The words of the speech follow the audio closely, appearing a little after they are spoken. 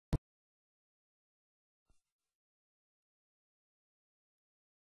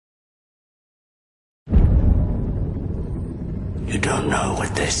You don't know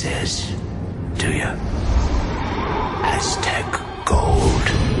what this is, do you? Aztec gold.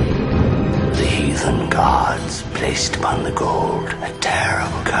 The heathen gods placed upon the gold a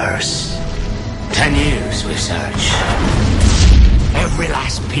terrible curse. 10 years we searched. Every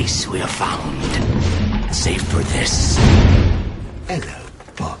last piece we have found, save for this. Hello,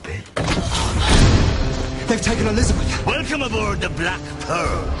 Bobby. They've taken Elizabeth. Welcome aboard the Black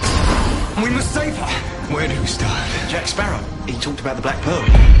Pearl. We must save her. Where do we start? Jack Sparrow. He talked about the Black Pearl.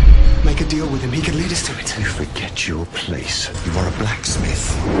 Make a deal with him. He could lead us to it. You forget your place. You are a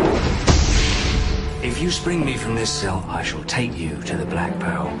blacksmith. If you spring me from this cell, I shall take you to the Black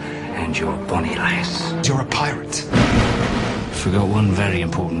Pearl and your bonny lass. You're a pirate. Forgot one very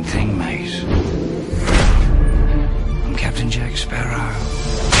important thing, mate. I'm Captain Jack Sparrow.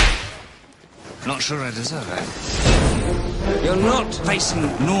 Not sure I deserve it. You're not facing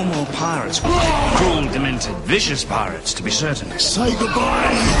normal pirates. Cruel, demented, vicious pirates, to be certain. Say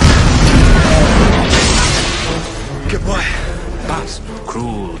goodbye! Goodbye. But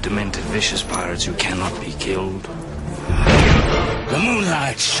cruel, demented, vicious pirates who cannot be killed. The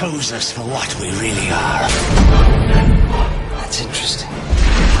moonlight shows us for what we really are. That's interesting.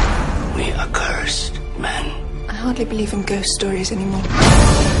 We are cursed men. I hardly believe in ghost stories anymore.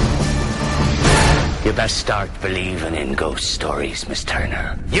 You best start believing in ghost stories, Miss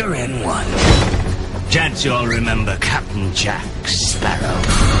Turner. You're in one. Gents, you all remember Captain Jack Sparrow.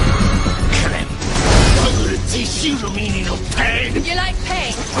 Kill him. I'm gonna teach you the meaning of pain. You like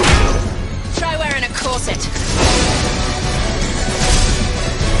pain? Try wearing a corset.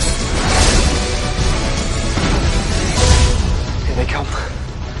 Here they come.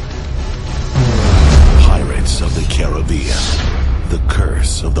 Pirates of the Caribbean. The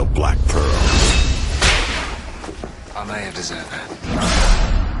curse of the Black Pearl. I may have deserved that.